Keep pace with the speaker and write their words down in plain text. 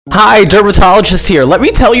Hi, dermatologist here. Let me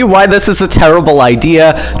tell you why this is a terrible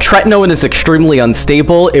idea. Tretinoin is extremely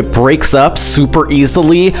unstable. It breaks up super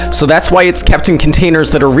easily, so that's why it's kept in containers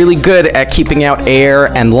that are really good at keeping out air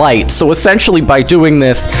and light. So essentially, by doing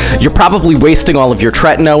this, you're probably wasting all of your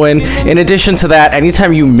Tretinoin. In addition to that,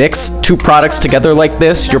 anytime you mix two products together like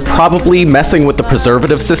this, you're probably messing with the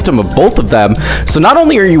preservative system of both of them. So not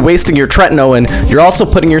only are you wasting your Tretinoin, you're also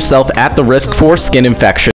putting yourself at the risk for skin infection.